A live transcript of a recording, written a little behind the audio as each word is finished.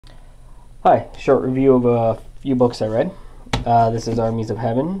Hi, short review of a few books I read. This is Armies of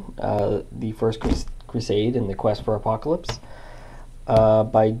Heaven, the First Crusade and the Quest for Apocalypse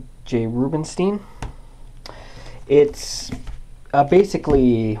by Rubenstein. It's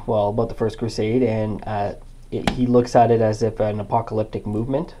basically, well, about the First Crusade, and he looks at it as if an apocalyptic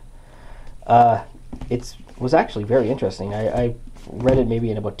movement. It was actually very interesting. I read it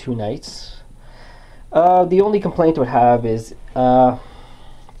maybe in about 2 nights. The only complaint I would have is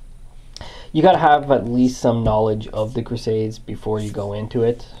you got to have at least some knowledge of the Crusades before you go into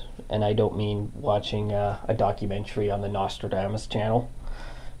it. And I don't mean watching a documentary on the Nostradamus channel.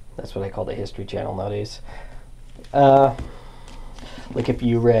 That's what I call the History Channel nowadays. Like if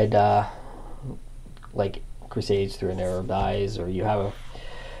you read like Crusades Through an Arab Eyes, or you have a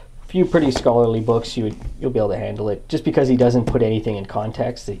few pretty scholarly books, you'll be able to handle it. Just because he doesn't put anything in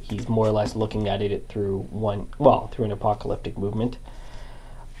context, he's more or less looking at it through through an apocalyptic movement.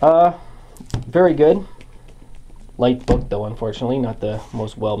 Very good. Light book though, unfortunately. Not the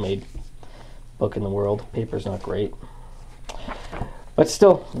most well-made book in the world. Paper's not great. But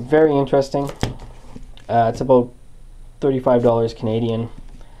still, very interesting. It's about $35 Canadian.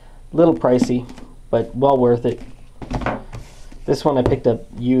 Little pricey, but well worth it. This one I picked up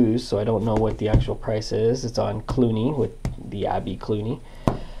used, so I don't know what the actual price is. It's on Cluny with the Abbey Cluny.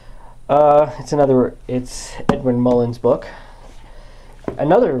 It's Edwin Mullins' book.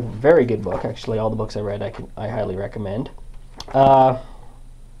 Another very good book, actually. All the books I read, I highly recommend.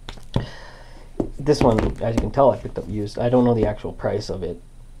 This one, as you can tell, I picked up used. I don't know the actual price of it,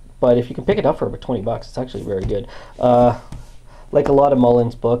 but if you can pick it up for about 20 bucks, it's actually very good. Like a lot of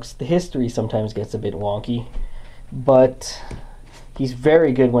Mullins books, the history sometimes gets a bit wonky, but he's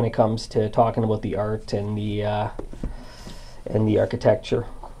very good when it comes to talking about the art and the architecture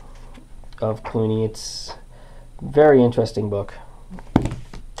of Cluny. It's a very interesting book.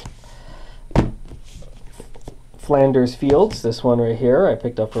 Flanders Fields, this one right here, I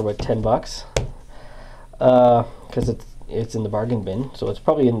picked up for about 10 bucks because it's in the bargain bin, so it's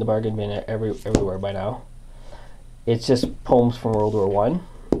probably in the bargain bin everywhere by now. It's just poems from World War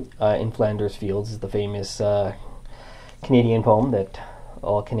I. In Flanders Fields is the famous Canadian poem that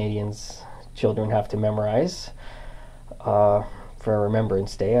all Canadians children have to memorize for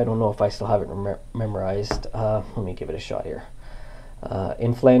Remembrance Day. I don't know if I still have it memorized. Let me give it a shot here.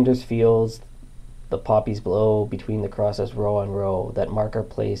 In Flanders Fields, the poppies blow between the crosses row on row that mark our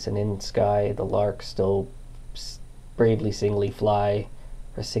place, and in sky the lark still bravely singing fly.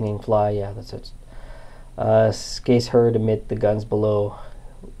 Yeah, that's it. Scase heard amid the guns below.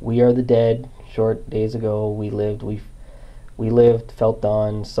 We are the dead. Short days ago we lived, felt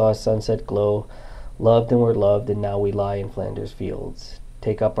dawn, saw sunset glow, loved and were loved, and now we lie in Flanders Fields.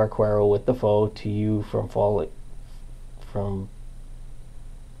 Take up our quarrel with the foe. To you from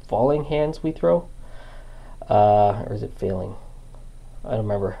falling hands we throw. Or is it failing? I don't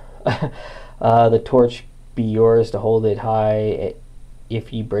remember. The torch be yours to hold it high.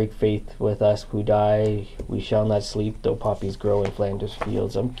 If ye break faith with us who die, we shall not sleep though poppies grow in Flanders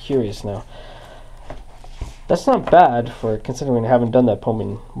Fields. I'm curious now. That's not bad for considering I haven't done that poem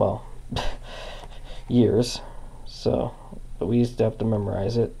in, well, years. So, but we used to have to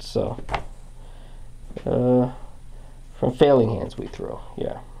memorize it. So, from failing hands we throw.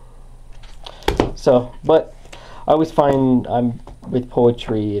 Yeah. So, but I always find with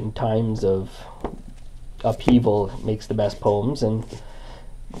poetry in times of upheaval makes the best poems, and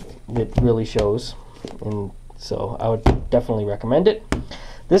it really shows. And so I would definitely recommend it.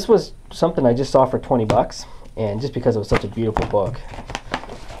 This was something I just saw for 20 bucks, and just because it was such a beautiful book,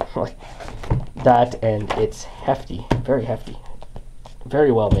 like that, and it's hefty, very hefty,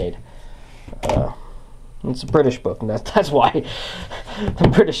 very well made. It's a British book, and that's why the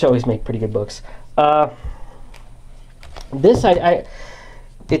British always make pretty good books. This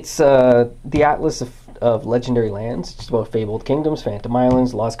it's the Atlas of Legendary Lands. It's about fabled kingdoms, phantom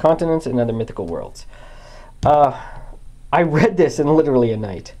islands, lost continents, and other mythical worlds. I read this in literally a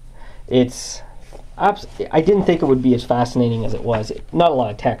night. I didn't think it would be as fascinating as it was. Not a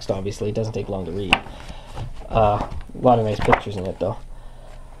lot of text, obviously. It doesn't take long to read. A lot of nice pictures in it, though.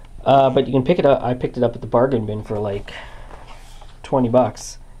 But you can pick it up. I picked it up at the bargain bin for like 20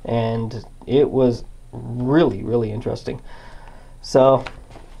 bucks, and it was really, really interesting. So,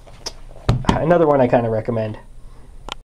 another one I kind of recommend.